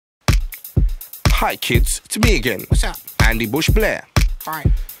Hi kids, it's me again. What's up? Andy Bush Blair. Hi.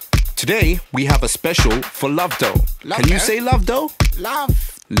 Today we have a special for Love Dough. Can you say Love Dough?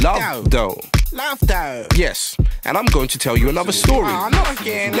 Love Dough. Love Dough. Yes, and I'm going to tell you another story. Oh, not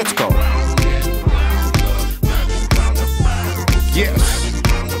again. Let's go. Yes.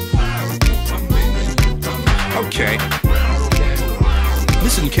 Okay.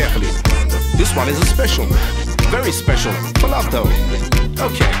 Listen carefully. This one is a special. Very special for Love Dough.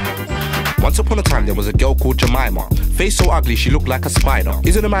 Okay. Once upon a time there was a girl called Jamima. Face so ugly she looked like a spider.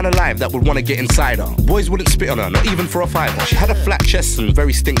 Isn't a man alive that would want to get inside her? Boys wouldn't spit on her, not even for a fiver. She had a flat chest and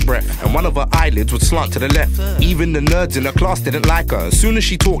very stink breath, and one of her eyelids would slant to the left. Even the nerds in her class didn't like her. As soon as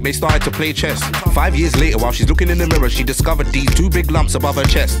she talked they started to play chess. 5 years later, while she's looking in the mirror, she discovered these two big lumps above her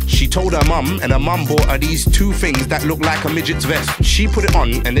chest. She told her mum, and her mum bought her these two things that looked like a midget's vest. She put it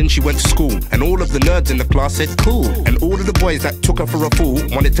on and then she went to school, and all of the nerds in the class said cool, and all of the boys that took her for a fool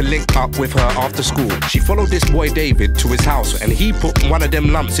wanted to link up with her after school. She followed this boy David to his house, and he put one of them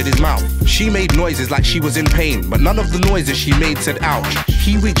lumps in his mouth. She made noises like she was in pain, but none of the noises she made said ouch.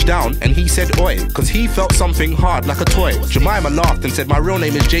 He reached down and he said oi, cause he felt something hard like a toy. Jemima laughed and said, my real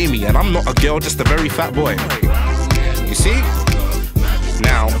name is Jamie, and I'm not a girl, just a very fat boy. You see?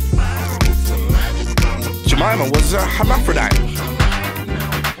 Now, Jemima was a hermaphrodite.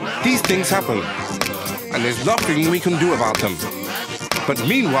 These things happen, and there's nothing we can do about them. But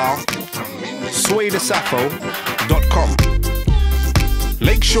meanwhile, swaythesappho.com.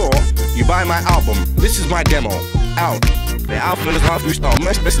 Make sure you buy my album. This is my demo. Out. The album is half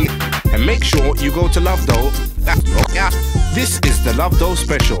and make sure you go to Love Dough. This is the Love Dough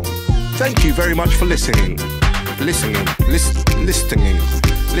special. Thank you very much for listening. Listening.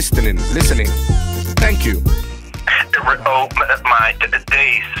 Thank you. My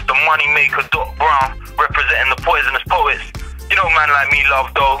days, the moneymaker Doc Brown, representing the poisonous poets. You know, man like me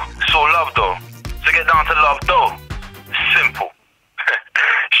love dough, so love dough. So get down to Love Dough. Simple.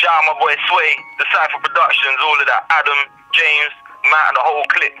 Shout out my boy Sway, the Cypher Productions, all of that. Adam, James, Matt, and the whole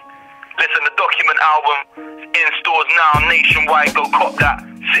clique. Listen, the Document album in stores now nationwide. Go cop that.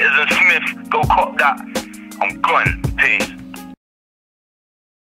 Citizen Smith, go cop that. I'm gone. Peace.